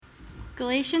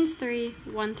Galatians 3,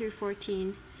 1 through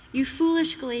 14. You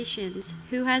foolish Galatians,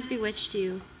 who has bewitched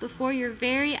you? Before your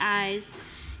very eyes,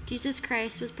 Jesus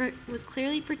Christ was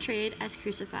clearly portrayed as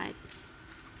crucified.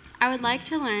 I would like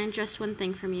to learn just one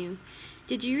thing from you.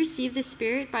 Did you receive the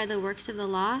Spirit by the works of the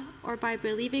law, or by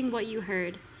believing what you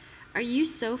heard? Are you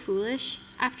so foolish?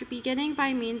 After beginning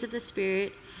by means of the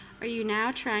Spirit, are you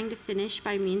now trying to finish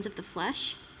by means of the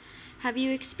flesh? Have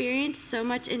you experienced so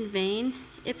much in vain,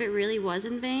 if it really was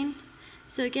in vain?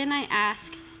 So again I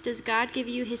ask, does God give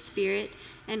you his Spirit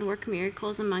and work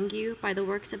miracles among you by the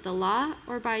works of the law,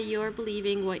 or by your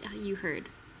believing what you heard?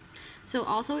 So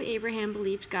also Abraham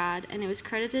believed God, and it was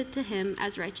credited to him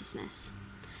as righteousness.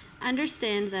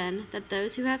 Understand then that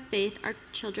those who have faith are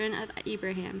children of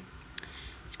Abraham.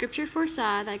 Scripture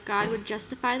foresaw that God would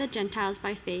justify the Gentiles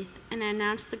by faith and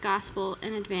announce the gospel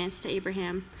in advance to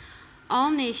Abraham. All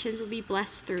nations will be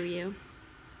blessed through you.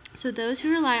 So those who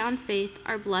rely on faith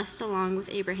are blessed along with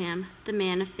Abraham, the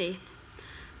man of faith.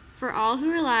 For all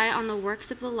who rely on the works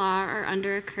of the law are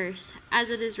under a curse, as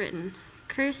it is written,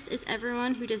 "Cursed is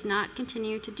everyone who does not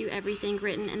continue to do everything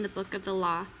written in the book of the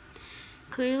law."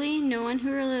 Clearly, no one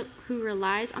who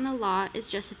relies on the law is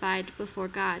justified before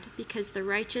God, because the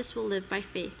righteous will live by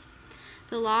faith.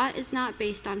 The law is not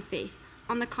based on faith.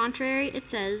 On the contrary, it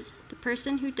says, "The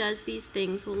person who does these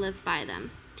things will live by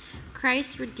them."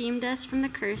 Christ redeemed us from the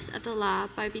curse of the law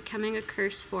by becoming a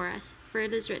curse for us, for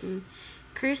it is written,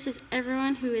 "Cursed is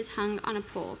everyone who is hung on a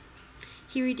pole."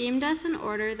 He redeemed us in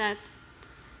order that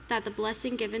the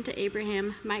blessing given to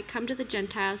Abraham might come to the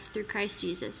Gentiles through Christ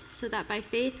Jesus, so that by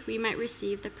faith we might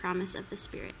receive the promise of the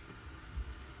Spirit.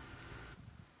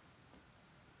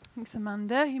 Thanks,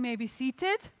 Amanda. You may be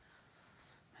seated.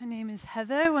 My name is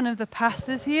Heather, one of the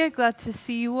pastors here. Glad to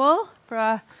see you all for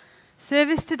our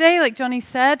service today. Like Johnny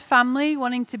said, family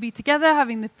wanting to be together,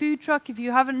 having the food truck. If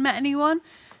you haven't met anyone,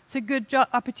 it's a good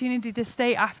opportunity to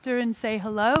stay after and say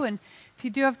hello. And if you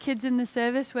do have kids in the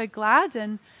service, we're glad.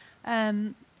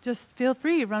 And just feel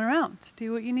free, run around,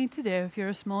 do what you need to do if you're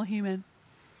a small human.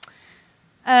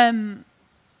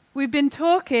 We've been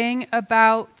talking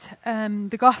about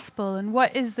the gospel and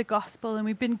what is the gospel, and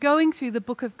we've been going through the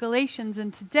book of Galatians,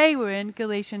 and today we're in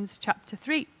Galatians chapter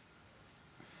 3.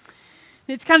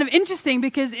 It's kind of interesting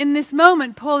because in this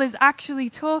moment, Paul is actually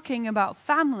talking about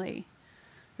family.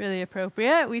 Really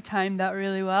appropriate. We timed that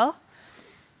really well.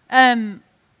 And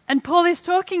Paul is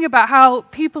talking about how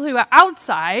people who are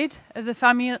outside of the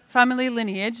family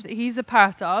lineage that he's a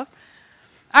part of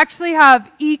actually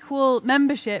have equal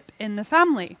membership in the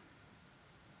family.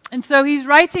 And so he's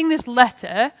writing this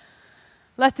letter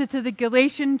to the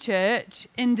Galatian church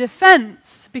in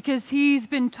defense because he's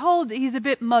been told that he's a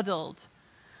bit muddled.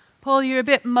 Paul, you're a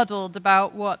bit muddled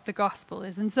about what the gospel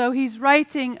is. And so he's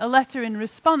writing a letter in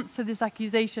response to this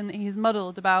accusation that he's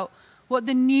muddled about what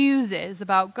the news is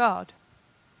about God.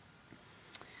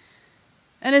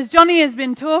 And as Johnny has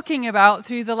been talking about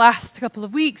through the last couple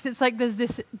of weeks, it's like there's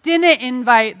this dinner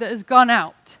invite that has gone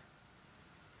out.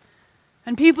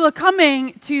 And people are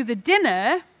coming to the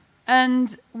dinner,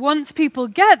 and once people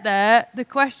get there, the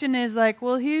question is like,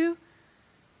 well,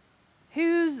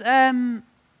 who's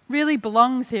really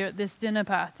belongs here at this dinner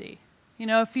party? You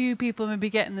know, a few people may be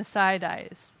getting the side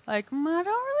eyes. Like, I don't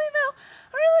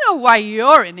really know why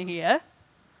you're in here.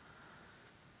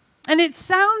 And it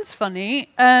sounds funny,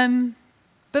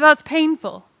 but that's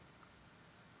painful.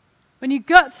 When you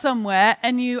got somewhere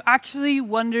and you actually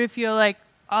wonder if you're like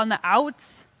on the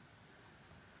outs.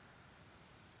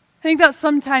 I think that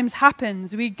sometimes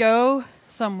happens. We go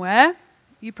somewhere.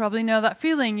 You probably know that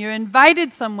feeling. You're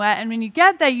invited somewhere, and when you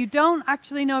get there, you don't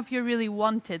actually know if you're really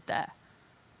wanted there.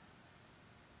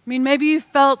 I mean, maybe you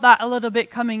felt that a little bit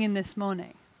coming in this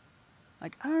morning.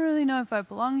 Like, I don't really know if I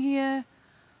belong here.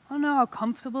 I don't know how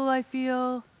comfortable I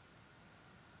feel.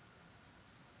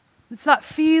 It's that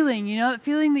feeling, you know, that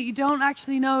feeling that you don't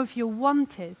actually know if you're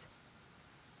wanted.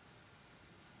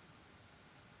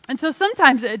 And so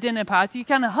sometimes at a dinner party, you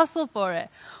kind of hustle for it.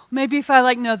 Maybe if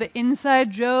I know the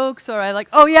inside jokes, or I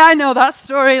oh yeah, I know that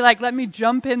story, let me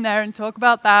jump in there and talk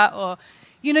about that. Or,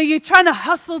 you know, you're trying to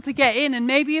hustle to get in, and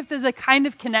maybe if there's a kind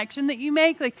of connection that you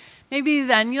make, maybe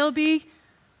then you'll be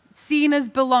seen as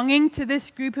belonging to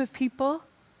this group of people.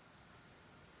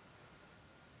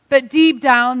 But deep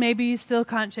down, maybe you still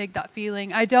can't shake that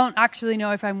feeling. I don't actually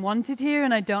know if I'm wanted here,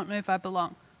 and I don't know if I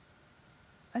belong.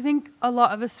 I think a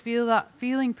lot of us feel that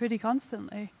feeling pretty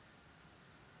constantly.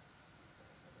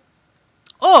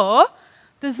 Or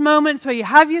there's moments where you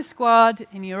have your squad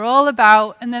and you're all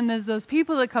about, and then there's those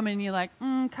people that come in and you're like,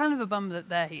 kind of a bum that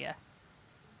they're here.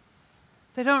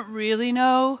 They don't really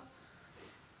know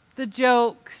the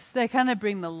jokes. They kind of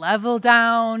bring the level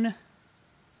down.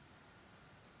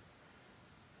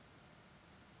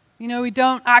 We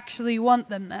don't actually want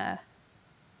them there.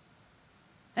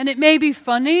 And it may be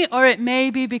funny, or it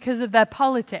may be because of their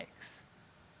politics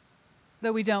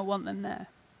that we don't want them there.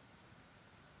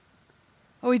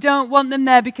 Or we don't want them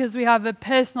there because we have a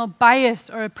personal bias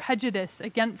or a prejudice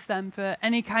against them for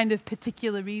any kind of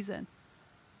particular reason.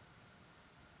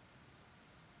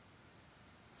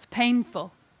 It's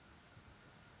painful.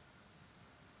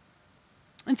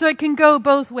 And so it can go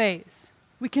both ways.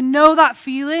 We can know that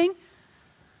feeling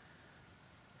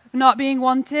of not being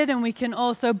wanted, and we can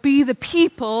also be the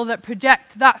people that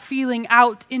project that feeling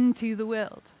out into the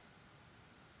world.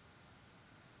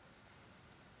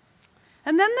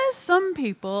 And then there's some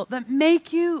people that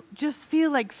make you just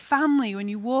feel like family when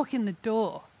you walk in the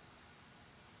door.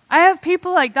 I have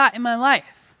people like that in my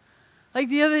life. Like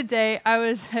the other day, I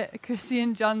was at Chrissy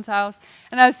and John's house,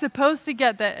 and I was supposed to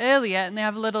get there earlier, and they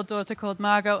have a little daughter called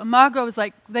Margot, and Margot was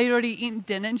like, they'd already eaten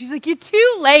dinner, and she's like, you're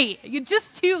too late. You're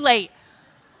just too late.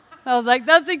 I was like,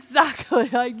 that's exactly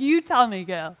like, you tell me,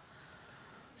 girl.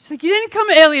 She's like, you didn't come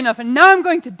early enough, and now I'm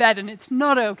going to bed, and it's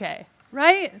not okay.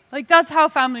 Right? Like, that's how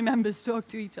family members talk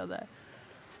to each other.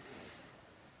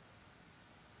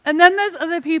 And then there's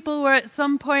other people where at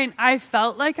some point I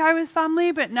felt like I was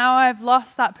family, but now I've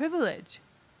lost that privilege.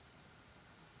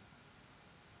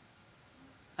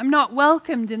 I'm not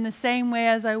welcomed in the same way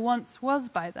as I once was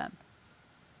by them.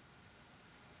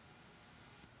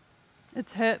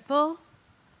 It's hurtful.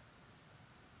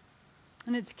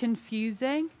 And it's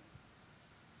confusing.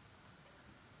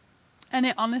 And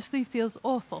it honestly feels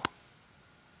awful.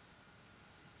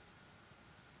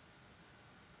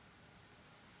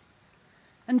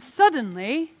 And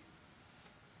suddenly,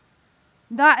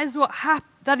 that is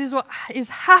what is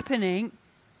happening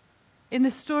in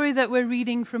the story that we're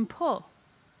reading from Paul.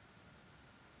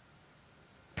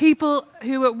 People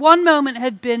who at one moment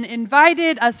had been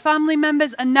invited as family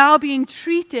members are now being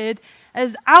treated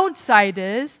as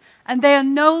outsiders, and they are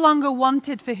no longer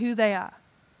wanted for who they are.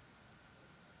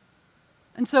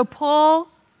 And so Paul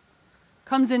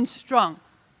comes in strong.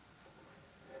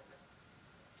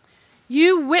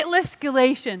 You witless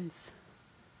Galatians,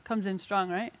 comes in strong,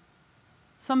 right?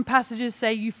 Some passages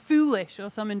say you foolish, or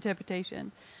some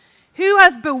interpretation. Who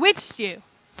has bewitched you?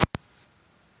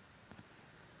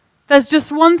 There's just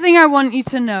one thing I want you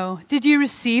to know. Did you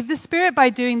receive the Spirit by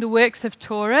doing the works of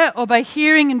Torah, or by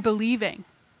hearing and believing?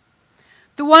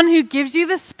 The one who gives you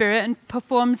the Spirit and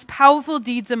performs powerful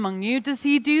deeds among you, does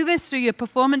he do this through your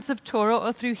performance of Torah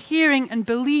or through hearing and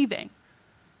believing?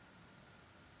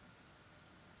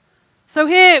 So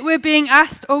here we're being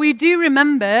asked, or we do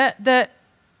remember that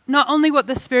not only what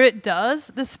the Spirit does,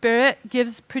 the Spirit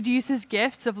produces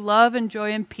gifts of love and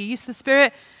joy and peace. The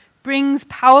Spirit brings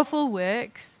powerful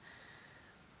works.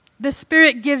 The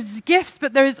Spirit gives gifts,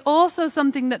 but there is also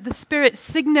something that the Spirit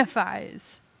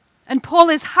signifies. And Paul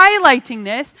is highlighting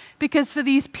this because for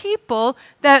these people,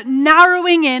 they're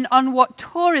narrowing in on what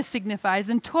Torah signifies,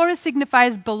 and Torah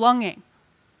signifies belonging.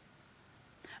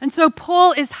 And so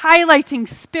Paul is highlighting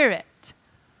Spirit.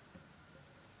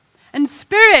 And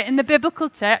Spirit in the biblical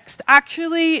text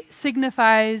actually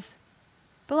signifies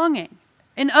belonging.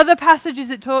 In other passages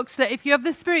it talks that if you have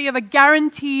the Spirit, you have a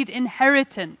guaranteed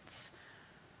inheritance,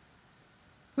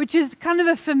 which is kind of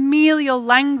a familial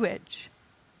language.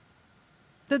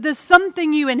 That there's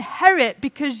something you inherit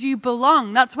because you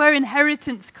belong. That's where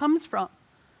inheritance comes from.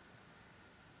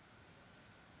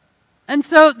 And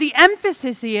so the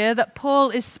emphasis here that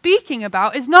Paul is speaking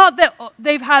about is not that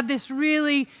they've had this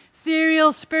really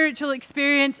ethereal spiritual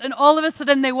experience and all of a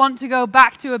sudden they want to go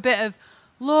back to a bit of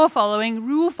law following,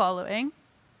 rule following.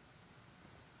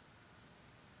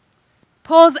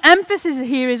 Paul's emphasis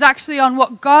here is actually on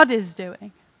what God is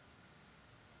doing.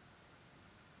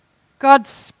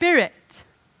 God's Spirit.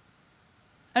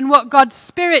 And what God's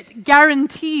Spirit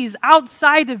guarantees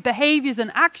outside of behaviors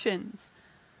and actions.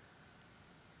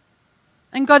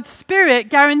 And God's Spirit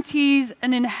guarantees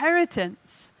an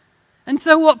inheritance. And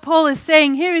so what Paul is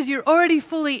saying here is you're already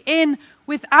fully in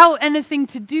without anything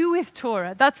to do with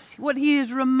Torah. That's what he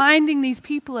is reminding these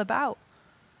people about.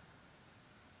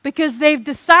 Because they've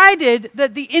decided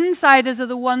that the insiders are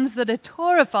the ones that are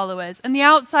Torah followers and the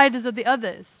outsiders are the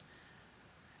others.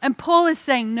 And Paul is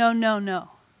saying, no, no, no.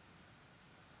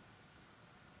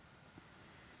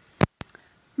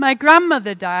 My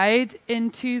grandmother died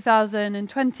in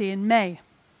 2020 in May.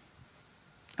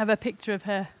 I have a picture of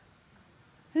her.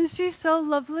 Isn't she so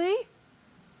lovely?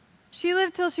 She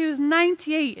lived till she was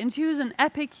 98 and she was an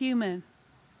epic human.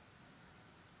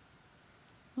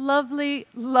 Lovely,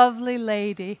 lovely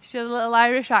lady. She had a little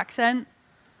Irish accent.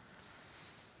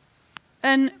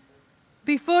 And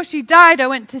before she died, I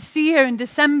went to see her in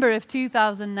December of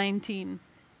 2019.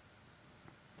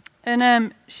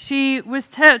 And she was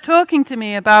talking to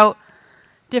me about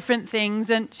different things,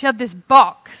 and she had this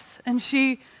box, and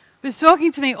she was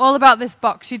talking to me all about this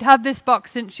box. She'd had this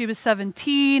box since she was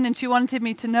 17, and she wanted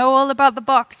me to know all about the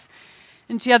box.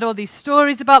 And she had all these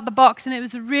stories about the box, and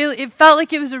it felt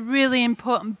like it was a really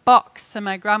important box to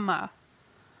my grandma.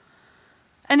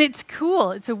 And it's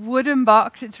cool. It's a wooden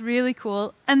box. It's really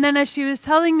cool. And then as she was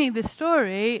telling me the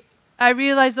story, I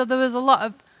realized that there was a lot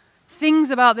of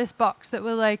things about this box that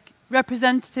were like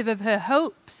representative of her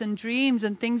hopes and dreams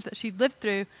and things that she'd lived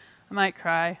through. I might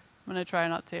cry. I'm going to try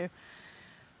not to.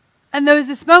 And there was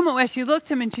this moment where she looked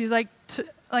at me and she's like,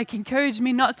 encouraged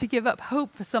me not to give up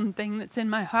hope for something that's in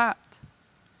my heart.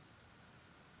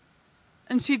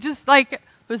 And she just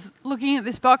was looking at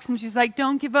this box and she's like,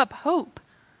 don't give up hope.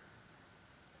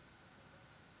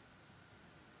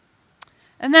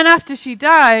 And then after she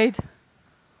died,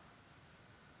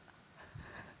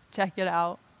 check it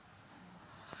out.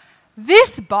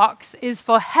 This box is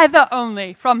for Heather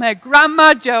only, from her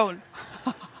grandma Joan.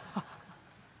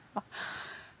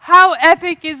 How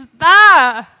epic is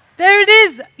that? There it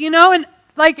is, and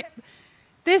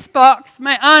this box,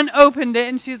 my aunt opened it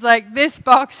and she's like, this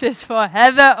box is for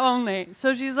Heather only.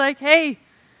 So she's like, hey,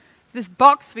 this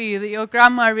box for you that your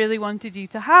grandma really wanted you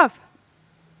to have.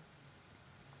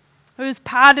 It was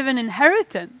part of an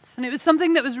inheritance. And it was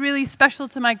something that was really special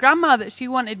to my grandma that she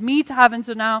wanted me to have. And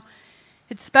so now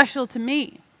it's special to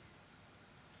me.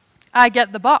 I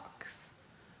get the box.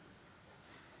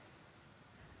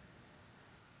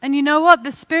 And you know what?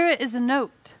 The Spirit is a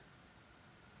note.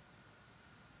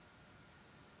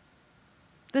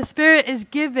 The Spirit is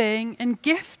giving and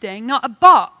gifting, not a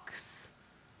box,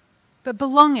 but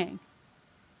belonging.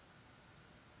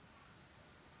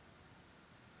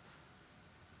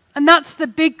 And that's the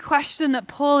big question that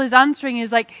Paul is answering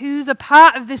is who's a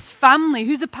part of this family?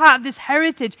 Who's a part of this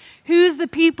heritage? Who's the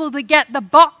people that get the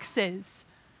boxes?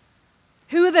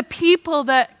 Who are the people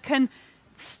that can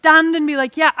stand and be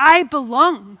like, yeah, I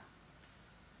belong?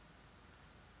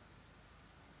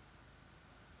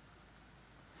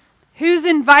 Who's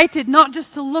invited not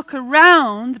just to look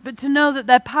around, but to know that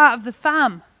they're part of the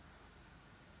fam?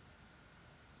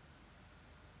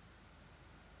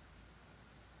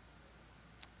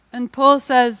 And Paul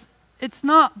says, it's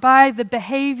not by the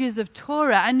behaviors of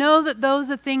Torah. I know that those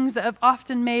are things that have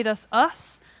often made us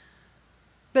us,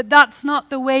 but that's not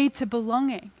the way to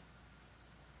belonging.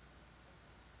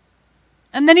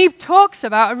 And then he talks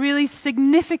about a really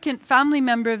significant family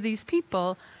member of these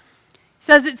people. He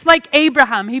says it's like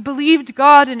Abraham. He believed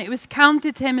God and it was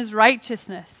counted to him as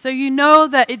righteousness. So you know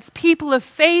that it's people of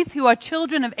faith who are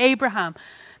children of Abraham.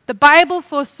 The Bible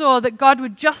foresaw that God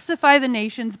would justify the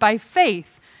nations by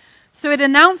faith. So it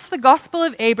announced the gospel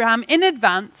of Abraham in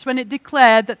advance when it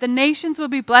declared that the nations will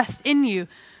be blessed in you.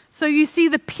 So you see,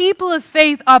 the people of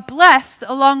faith are blessed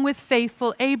along with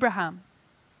faithful Abraham.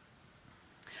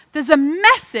 There's a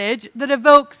message that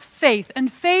evokes faith.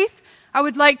 And faith, I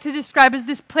would like to describe as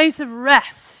this place of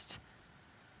rest.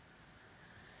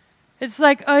 It's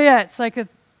like,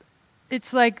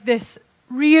 it's like this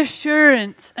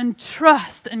reassurance and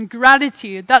trust and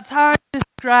gratitude. That's how I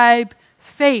describe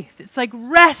faith. It's like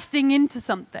resting into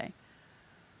something.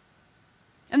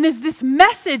 And there's this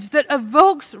message that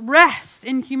evokes rest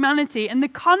in humanity. And the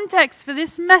context for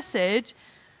this message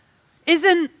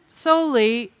isn't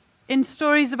solely in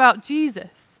stories about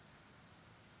Jesus.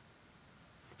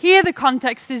 Here the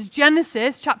context is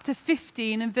Genesis chapter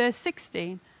 15 and verse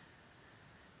 16.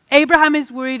 Abraham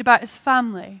is worried about his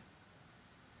family.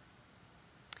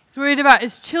 He's worried about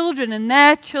his children and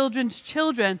their children's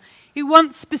children. He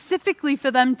wants specifically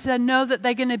for them to know that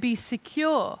they're going to be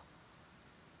secure.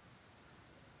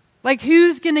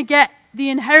 Who's going to get the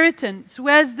inheritance?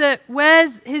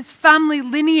 Where's his family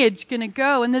lineage going to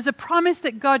go? And there's a promise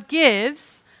that God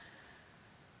gives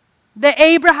that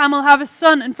Abraham will have a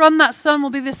son, and from that son will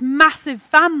be this massive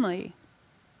family.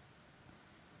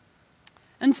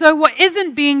 And so what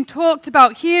isn't being talked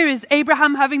about here is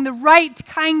Abraham having the right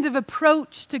kind of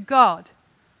approach to God.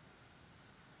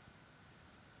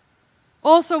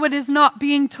 Also, what is not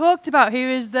being talked about here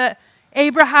is that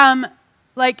Abraham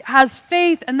has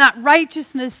faith, and that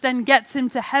righteousness then gets him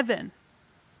to heaven.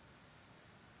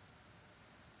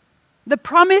 The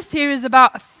promise here is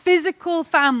about a physical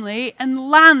family and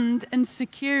land and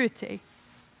security.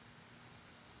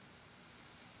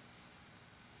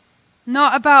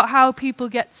 Not about how people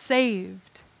get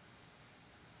saved,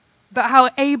 but how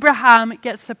Abraham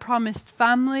gets a promised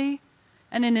family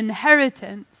and an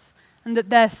inheritance, and that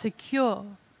they're secure.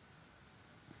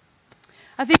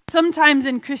 I think sometimes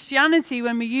in Christianity,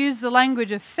 when we use the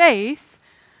language of faith,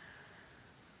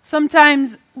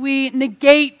 Sometimes we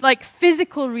negate like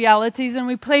physical realities and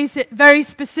we place it very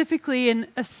specifically in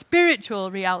a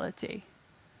spiritual reality.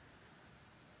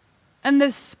 And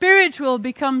the spiritual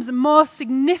becomes more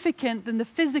significant than the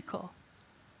physical.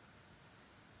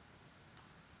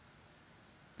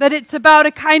 That it's about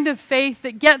a kind of faith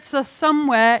that gets us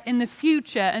somewhere in the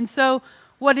future. And so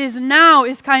what is now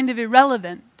is kind of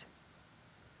irrelevant.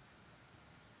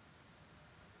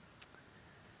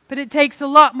 But it takes a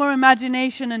lot more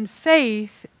imagination and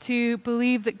faith to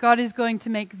believe that God is going to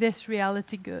make this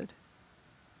reality good.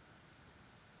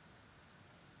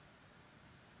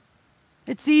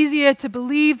 It's easier to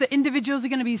believe that individuals are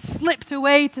going to be slipped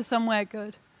away to somewhere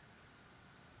good.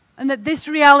 And that this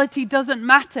reality doesn't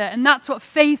matter, and that's what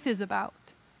faith is about.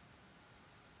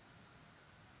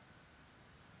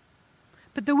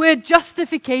 But the word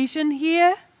justification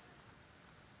here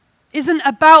isn't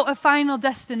about a final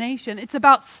destination. It's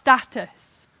about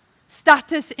status.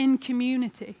 Status in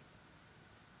community.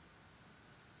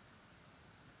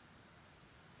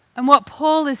 And what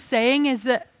Paul is saying is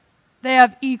that they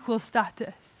have equal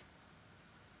status.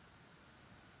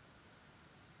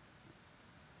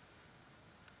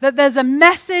 That there's a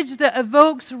message that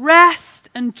evokes rest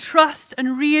and trust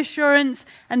and reassurance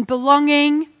and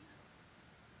belonging.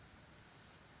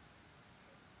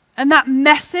 And that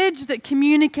message that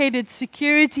communicated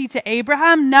security to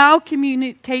Abraham now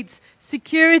communicates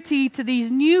security to these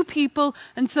new people.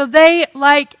 And so they,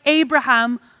 like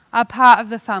Abraham, are part of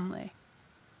the family.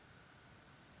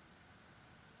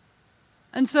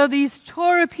 And so these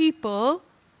Torah people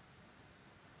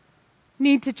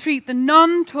need to treat the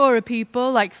non-Torah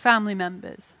people like family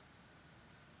members.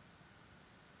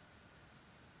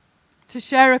 To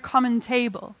share a common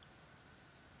table.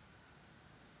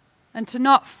 And to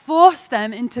not force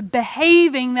them into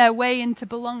behaving their way into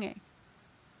belonging.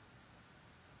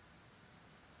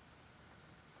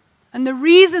 And the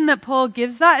reason that Paul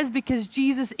gives that is because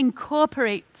Jesus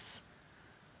incorporates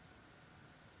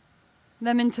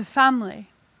them into family.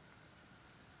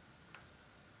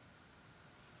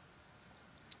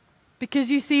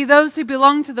 Because you see, those who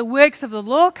belong to the works of the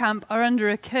law camp are under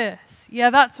a curse. Yeah,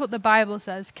 that's what the Bible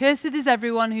says. Cursed is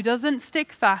everyone who doesn't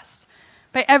stick fast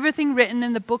by everything written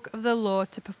in the book of the law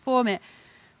to perform it.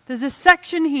 There's a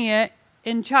section here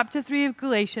in chapter 3 of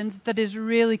Galatians that is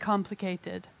really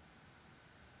complicated.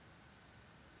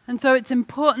 And so it's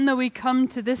important that we come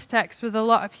to this text with a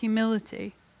lot of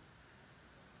humility.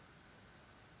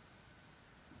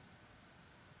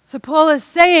 So Paul is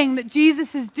saying that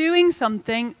Jesus is doing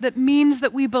something that means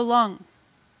that we belong.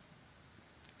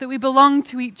 That we belong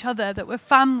to each other, that we're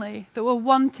family, that we're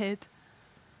wanted.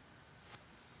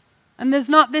 And there's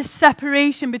not this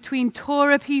separation between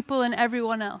Torah people and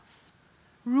everyone else.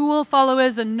 Rule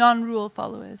followers and non-rule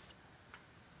followers.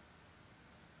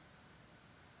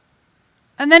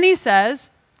 And then he says,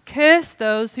 curse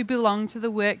those who belong to the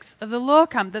works of the law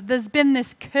camp. That there's been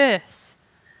this curse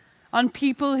on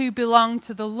people who belong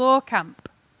to the law camp.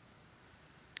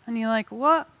 And you're like,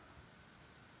 what?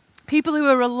 People who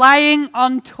are relying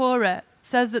on Torah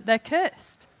says that they're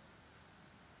cursed.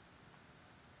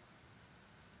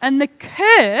 And the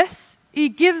curse he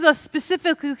gives us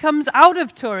specifically comes out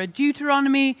of Torah,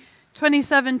 Deuteronomy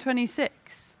 27:26.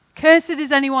 Cursed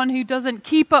is anyone who doesn't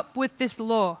keep up with this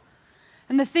law.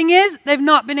 And the thing is, they've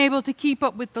not been able to keep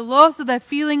up with the law, so they're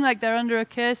feeling like they're under a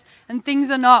curse, and things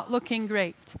are not looking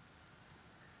great.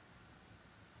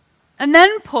 And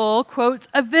then Paul quotes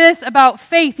a verse about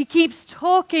faith. He keeps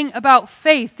talking about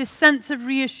faith, this sense of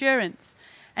reassurance.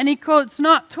 And he quotes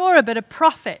not Torah, but a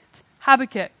prophet,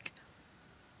 Habakkuk.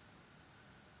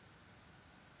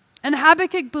 And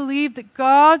Habakkuk believed that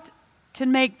God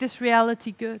can make this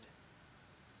reality good.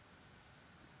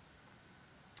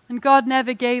 And God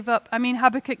never gave up.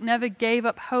 Habakkuk never gave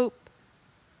up hope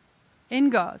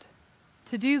in God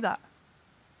to do that.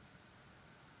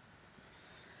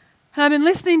 And I've been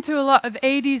listening to a lot of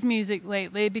 80s music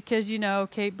lately because, you know,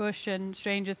 Kate Bush and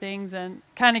Stranger Things, and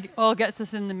kind of all gets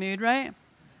us in the mood, right?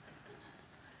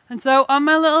 And so on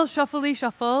my little shuffly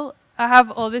shuffle, I have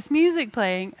all this music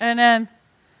playing, and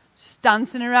just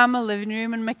dancing around my living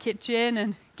room and my kitchen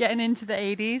and getting into the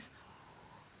 80s.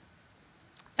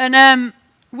 And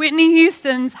Whitney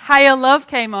Houston's Higher Love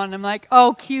came on. I'm like,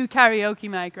 oh, cue karaoke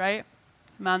mic, right?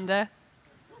 Amanda.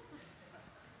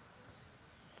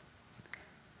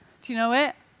 Do you know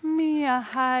it? Me a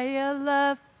higher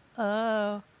love.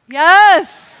 Oh.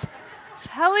 Yes!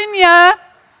 Telling ya.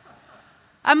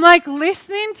 I'm like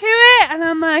listening to it, and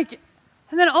I'm like,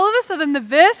 and then all of a sudden the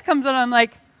verse comes on, and I'm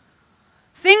like,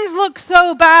 things look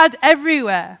so bad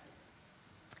everywhere.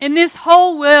 In this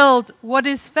whole world, what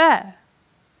is fair?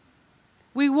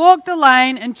 We walk the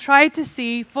line and try to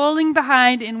see, falling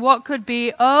behind in what could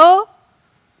be, oh,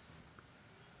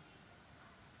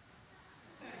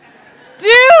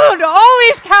 dude,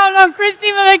 always count on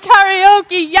Christine for the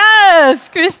karaoke. Yes,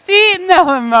 Christine,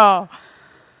 no more.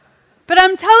 But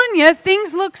I'm telling you,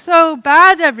 things look so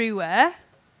bad everywhere.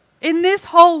 In this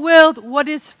whole world, what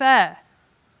is fair?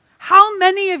 How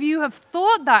many of you have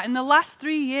thought that in the last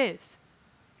 3 years?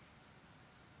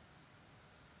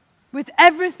 With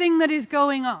everything that is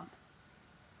going on.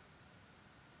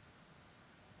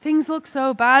 Things look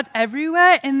so bad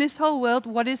everywhere in this whole world.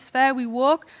 What is fair? We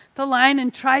walk the line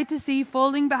and try to see,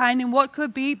 falling behind in what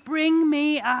could be, bring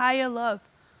me a higher love.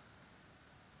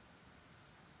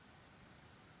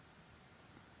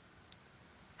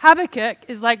 Habakkuk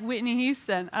is like Whitney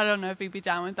Houston. I don't know if he'd be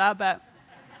down with that, but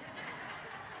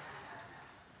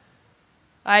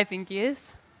I think he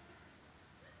is.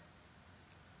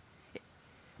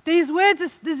 These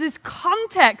words, there's this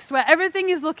context where everything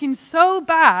is looking so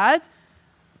bad,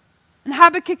 and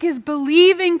Habakkuk is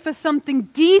believing for something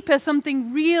deeper,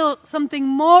 something real, something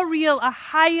more real, a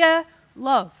higher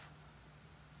love.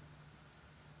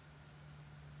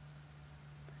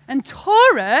 And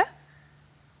Torah,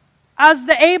 as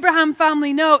the Abraham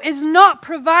family know, is not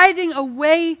providing a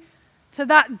way to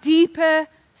that deeper,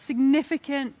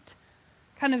 significant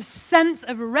kind of sense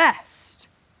of rest.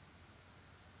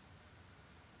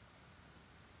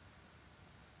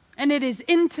 And it is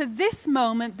into this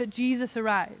moment that Jesus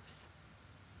arrives.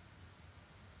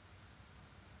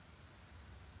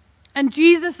 And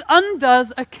Jesus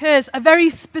undoes a curse, a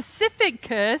very specific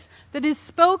curse that is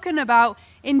spoken about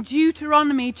in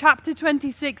Deuteronomy chapter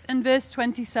 26 and verse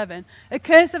 27. A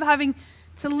curse of having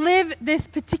to live this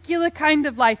particular kind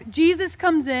of life. Jesus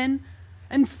comes in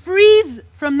and frees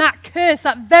from that curse,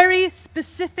 that very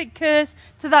specific curse,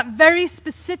 to that very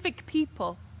specific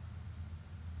people.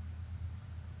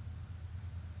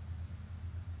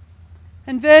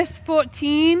 And verse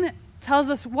 14 tells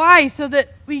us why, so that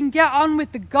we can get on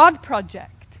with the God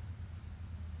project.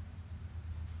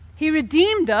 He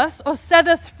redeemed us, or set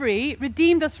us free,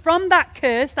 redeemed us from that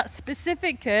curse, that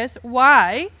specific curse.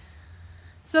 Why?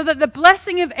 So that the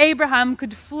blessing of Abraham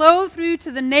could flow through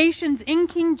to the nations in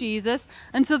King Jesus,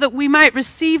 and so that we might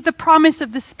receive the promise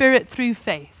of the Spirit through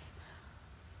faith.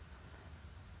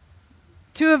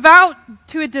 To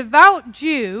a devout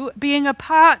Jew, being a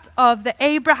part of the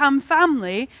Abraham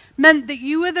family meant that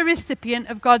you were the recipient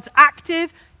of God's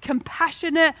active,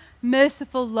 compassionate,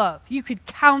 merciful love. You could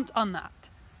count on that.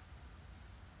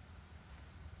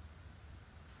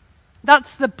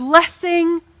 That's the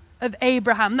blessing of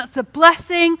Abraham. That's the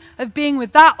blessing of being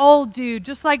with that old dude,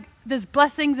 just like there's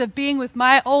blessings of being with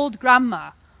my old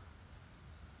grandma.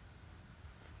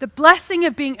 The blessing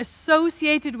of being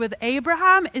associated with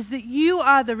Abraham is that you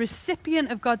are the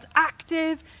recipient of God's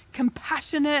active,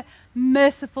 compassionate,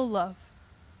 merciful love.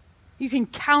 You can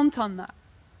count on that.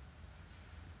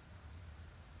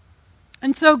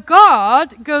 And so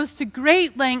God goes to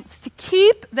great lengths to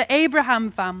keep the Abraham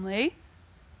family,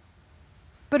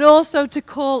 but also to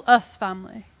call us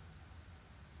family.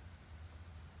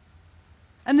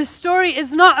 And the story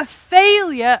is not a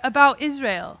failure about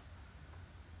Israel.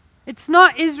 It's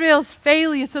not Israel's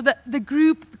failure so that the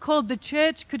group called the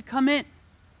church could come in.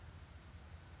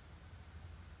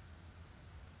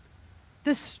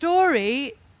 The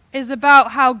story is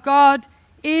about how God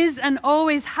is and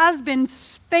always has been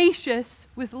spacious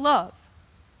with love.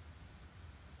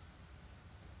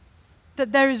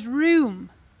 That there is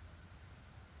room.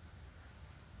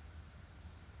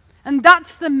 And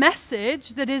that's the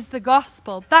message that is the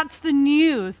gospel. That's the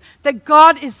news, that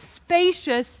God is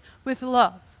spacious with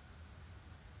love.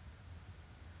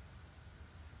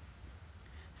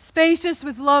 Spacious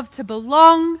with love to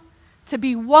belong, to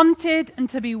be wanted, and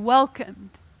to be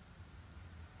welcomed.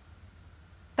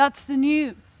 That's the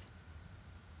news.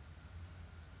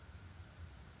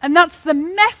 And that's the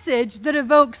message that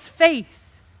evokes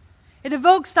faith. It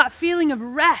evokes that feeling of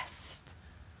rest,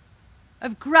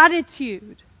 of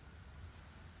gratitude,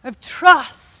 of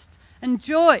trust and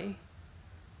joy.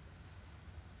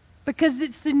 Because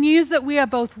it's the news that we are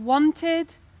both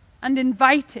wanted and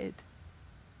invited.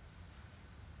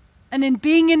 And in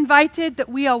being invited, that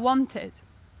we are wanted.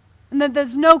 And that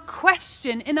there's no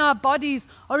question in our bodies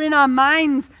or in our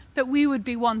minds that we would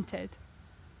be wanted,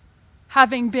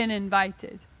 having been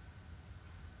invited.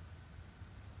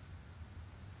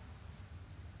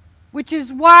 Which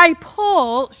is why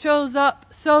Paul shows up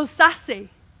so sassy.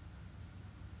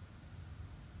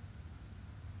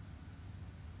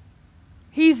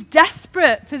 He's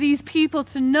desperate for these people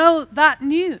to know that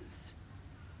news.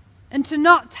 and to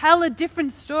not tell a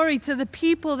different story to the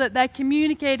people that they're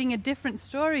communicating a different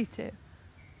story to.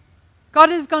 God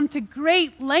has gone to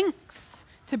great lengths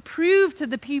to prove to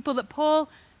the people that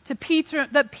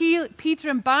Peter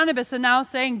and Barnabas are now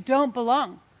saying don't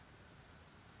belong.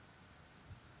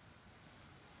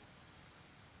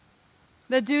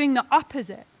 They're doing the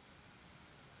opposite.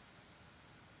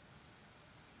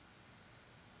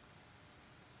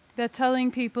 They're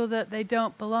telling people that they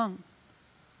don't belong.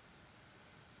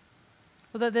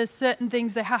 Or that there's certain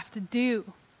things they have to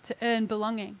do to earn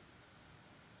belonging.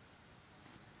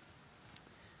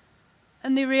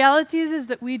 And the reality is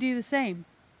that we do the same.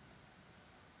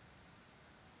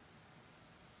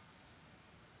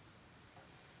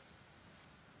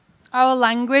 Our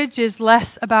language is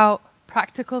less about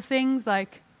practical things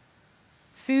like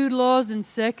food laws and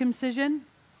circumcision.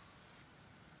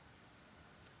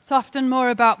 It's often more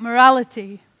about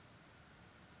morality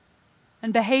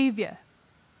and behavior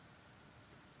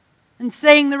and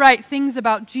saying the right things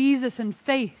about Jesus and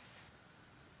faith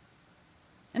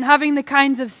and having the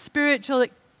kinds of spiritual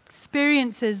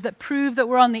experiences that prove that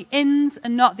we're on the ins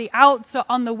and not the outs or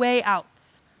on the way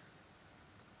outs.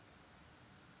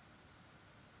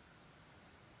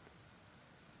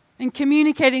 And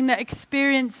communicating that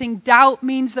experiencing doubt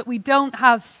means that we don't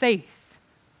have faith.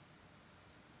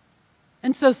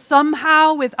 And so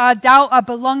somehow with our doubt, our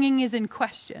belonging is in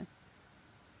question.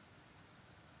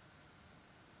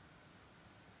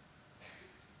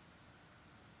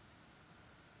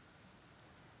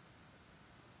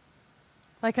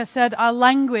 Like I said, our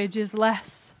language is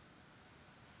less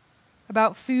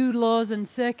about food laws and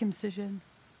circumcision.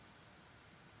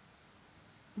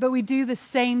 But we do the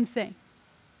same thing.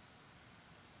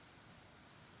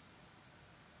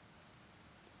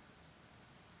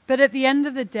 But at the end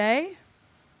of the day,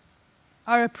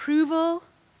 our approval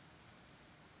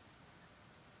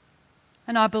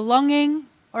and our belonging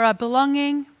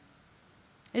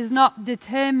is not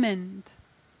determined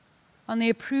on the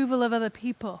approval of other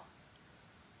people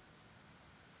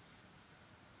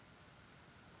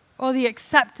or the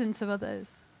acceptance of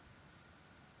others.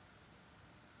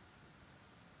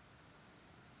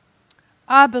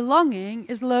 Our belonging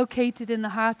is located in the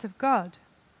heart of God,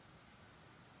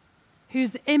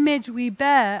 whose image we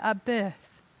bear at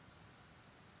birth.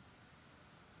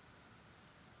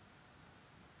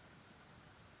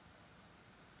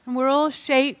 And we're all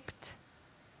shaped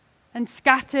and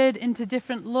scattered into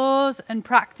different laws and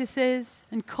practices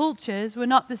and cultures. We're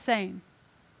not the same.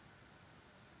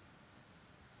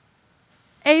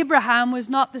 Abraham was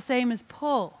not the same as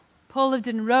Paul. Paul lived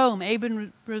in Rome.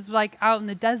 Abraham was like out in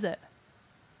the desert.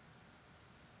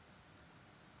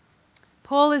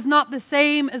 Paul is not the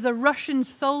same as a Russian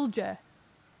soldier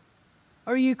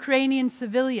or a Ukrainian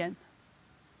civilian.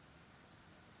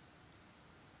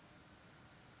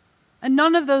 And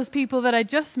none of those people that I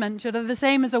just mentioned are the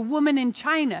same as a woman in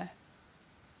China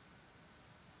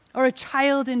or a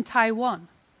child in Taiwan.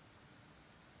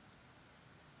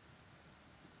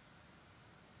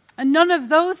 And none of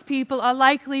those people are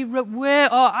likely were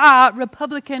or are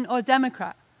Republican or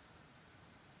Democrat.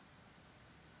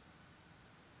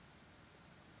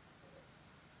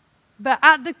 But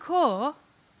at the core,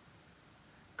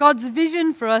 God's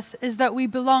vision for us is that we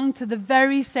belong to the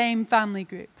very same family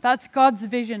group. That's God's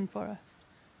vision for us.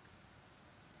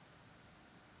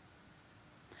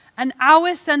 And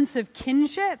our sense of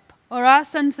kinship or our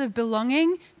sense of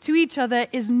belonging to each other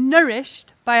is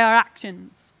nourished by our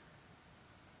actions.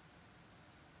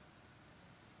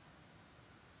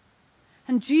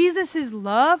 And Jesus'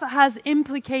 love has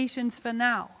implications for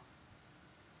now.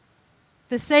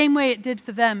 The same way it did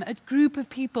for them, a group of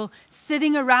people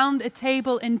sitting around a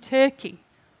table in Turkey.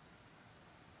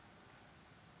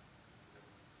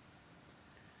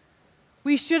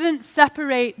 We shouldn't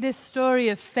separate this story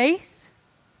of faith,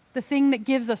 the thing that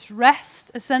gives us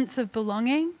rest, a sense of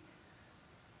belonging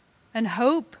and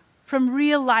hope, from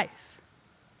real life,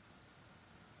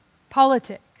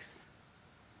 politics,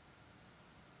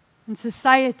 and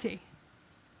society.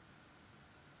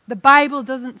 The Bible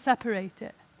doesn't separate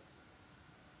it.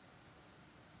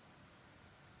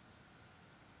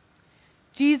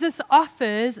 Jesus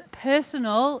offers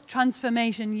personal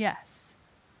transformation, yes.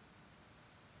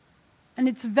 And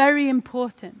it's very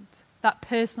important, that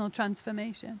personal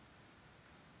transformation.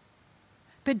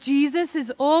 But Jesus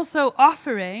is also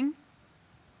offering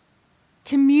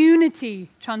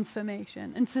community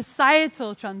transformation and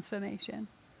societal transformation.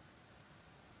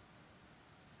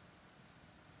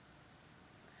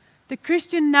 The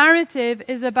Christian narrative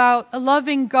is about a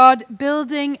loving God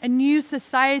building a new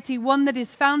society, one that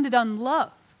is founded on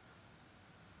love.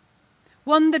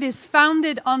 one that is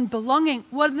founded on belonging,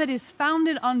 one that is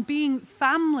founded on being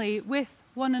family with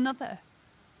one another.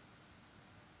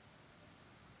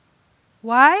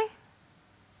 Why?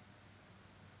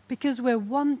 Because we're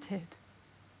wanted.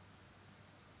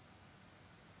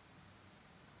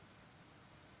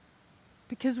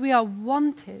 Because we are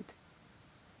wanted.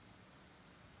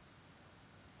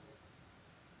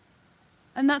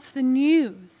 And that's the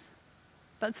news.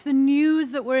 That's the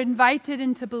news that we're invited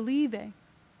into believing.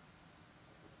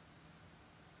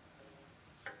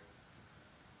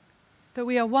 That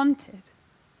we are wanted.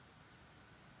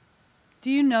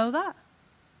 Do you know that?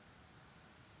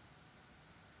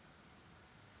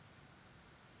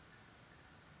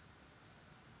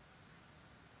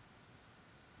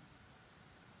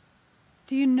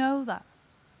 Do you know that?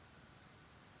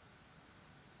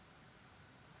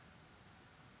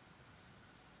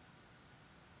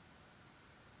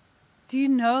 Do you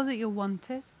know that you're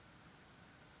wanted?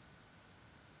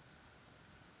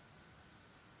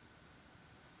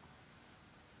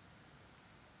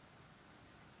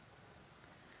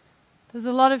 There's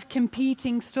a lot of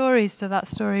competing stories to that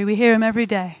story. We hear them every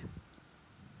day.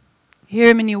 You hear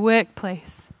them in your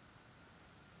workplace.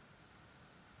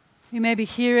 You maybe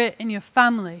hear it in your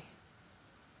family.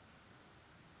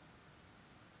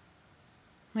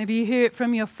 Maybe you hear it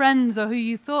from your friends or who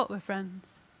you thought were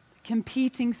friends.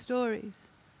 Competing stories.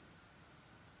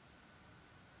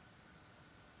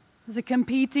 There's a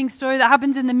competing story that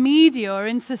happens in the media or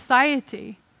in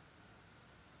society.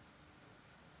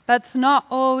 That's not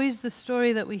always the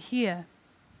story that we hear.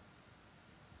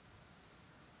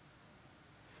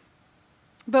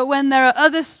 But when there are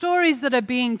other stories that are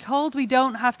being told, we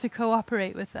don't have to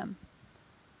cooperate with them.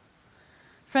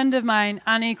 A friend of mine,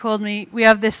 Annie, called me. We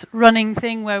have this running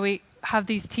thing where we have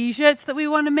these t-shirts that we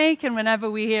want to make, and whenever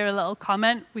we hear a little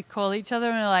comment, we call each other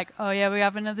and we're like, oh yeah, we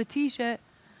have another t-shirt.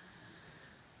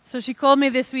 So she called me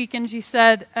this week and she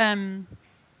said,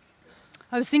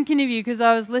 I was thinking of you because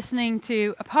I was listening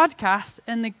to a podcast,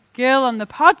 and the girl on the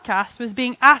podcast was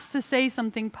being asked to say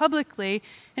something publicly,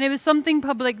 and it was something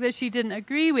public that she didn't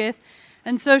agree with.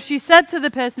 And so she said to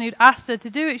the person who'd asked her to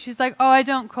do it, she's like, oh, I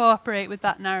don't cooperate with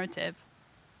that narrative.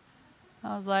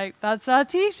 I was like, that's our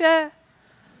t-shirt.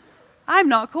 I'm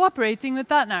not cooperating with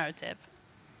that narrative.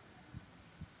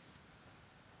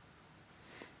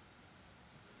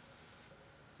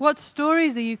 What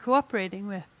stories are you cooperating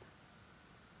with?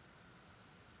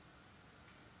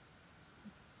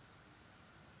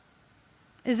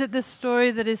 Is it the story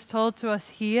that is told to us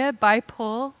here by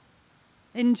Paul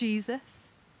in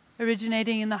Jesus,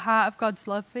 originating in the heart of God's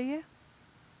love for you?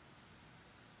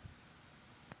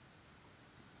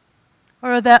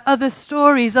 Or are there other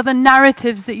stories, other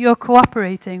narratives that you're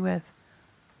cooperating with?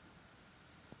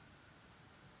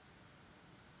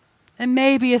 It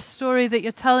may be a story that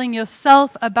you're telling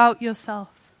yourself about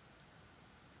yourself.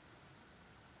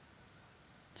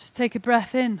 Just take a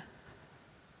breath in.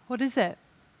 What is it?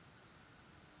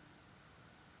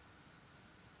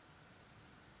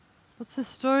 What's the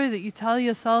story that you tell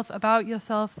yourself about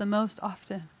yourself the most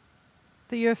often?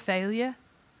 That you're a failure?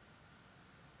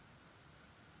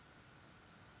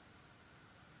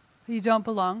 That you don't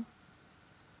belong?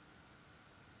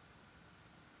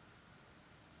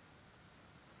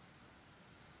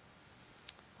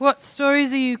 What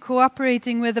stories are you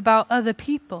cooperating with about other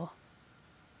people?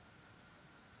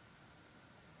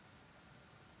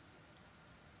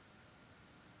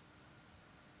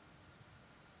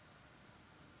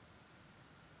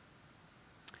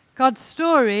 God's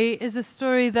story is a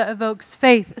story that evokes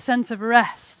faith, a sense of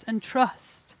rest and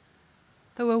trust,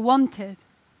 that we're wanted,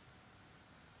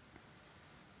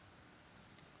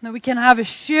 that we can have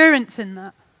assurance in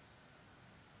that.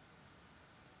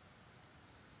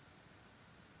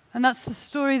 And that's the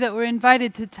story that we're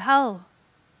invited to tell.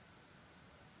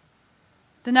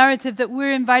 The narrative that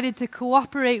we're invited to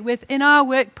cooperate with in our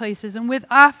workplaces and with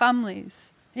our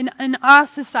families, in our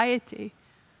society.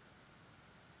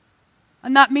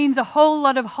 And that means a whole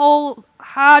lot of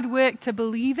hard work to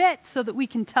believe it so that we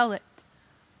can tell it.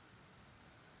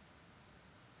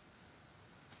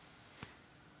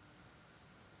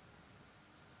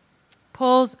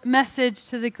 Paul's message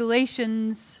to the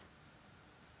Galatians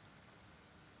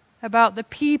about the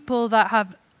people that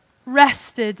have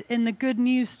rested in the good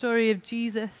news story of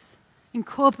Jesus,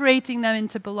 incorporating them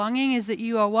into belonging, is that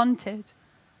you are wanted.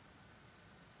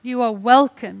 You are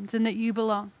welcomed and that you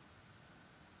belong.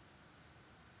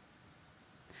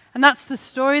 And that's the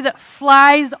story that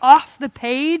flies off the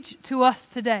page to us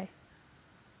today.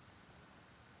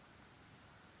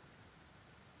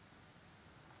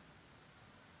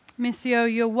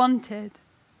 Missio, you're wanted.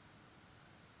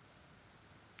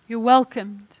 You're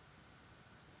welcomed.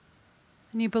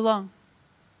 and you belong.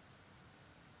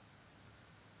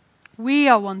 We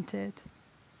are wanted,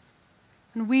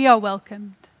 and we are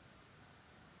welcomed,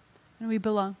 and we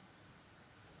belong.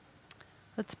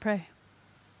 Let's pray.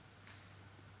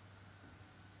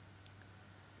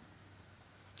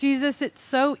 Jesus, it's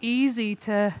so easy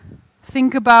to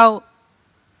think about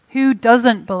who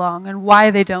doesn't belong and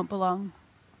why they don't belong.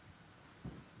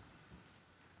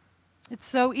 It's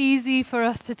so easy for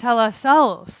us to tell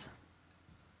ourselves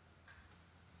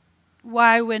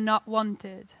why we're not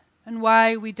wanted and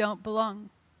why we don't belong.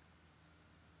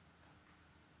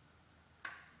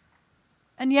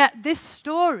 And yet this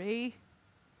story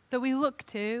that we look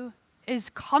to is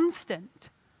constant.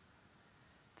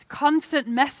 It's a constant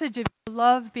message of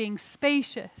love being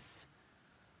spacious.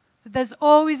 That there's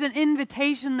always an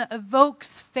invitation that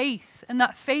evokes faith, and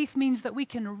that faith means that we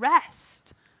can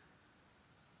rest.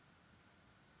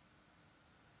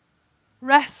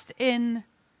 Rest in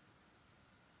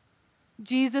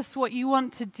Jesus, what you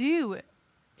want to do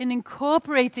in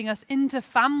incorporating us into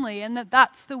family, and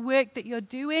that's the work that you're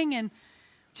doing, and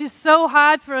which is so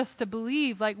hard for us to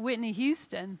believe, like Whitney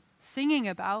Houston singing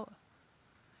about.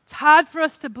 It's hard for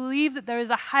us to believe that there is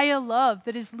a higher love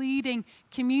that is leading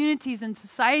communities and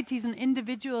societies and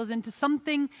individuals into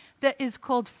something that is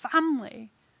called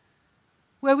family,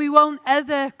 where we won't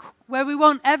ever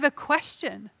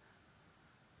question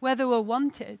whether we're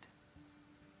wanted.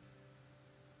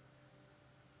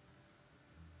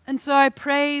 And so I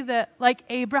pray that, like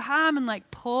Abraham and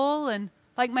like Paul and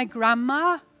like my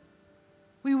grandma,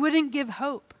 we wouldn't give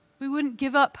hope. We wouldn't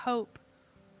give up hope.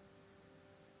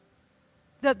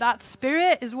 That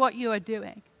spirit is what you are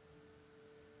doing.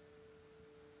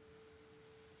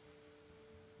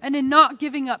 And in not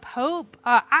giving up hope,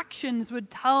 our actions would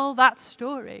tell that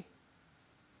story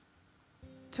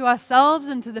to ourselves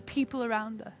and to the people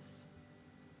around us.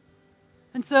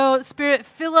 And so, Spirit,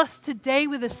 fill us today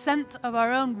with a sense of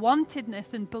our own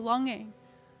wantedness and belonging,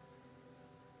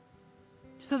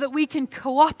 so that we can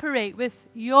cooperate with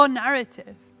your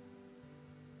narrative.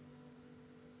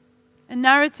 A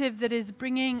narrative that is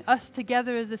bringing us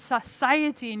together as a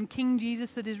society in King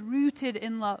Jesus that is rooted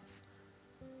in love,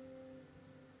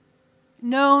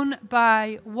 known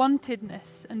by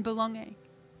wantedness and belonging.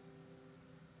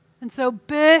 And so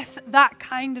birth that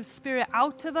kind of spirit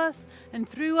out of us and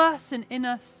through us and in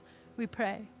us, we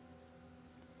pray.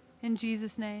 In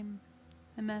Jesus' name,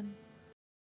 amen.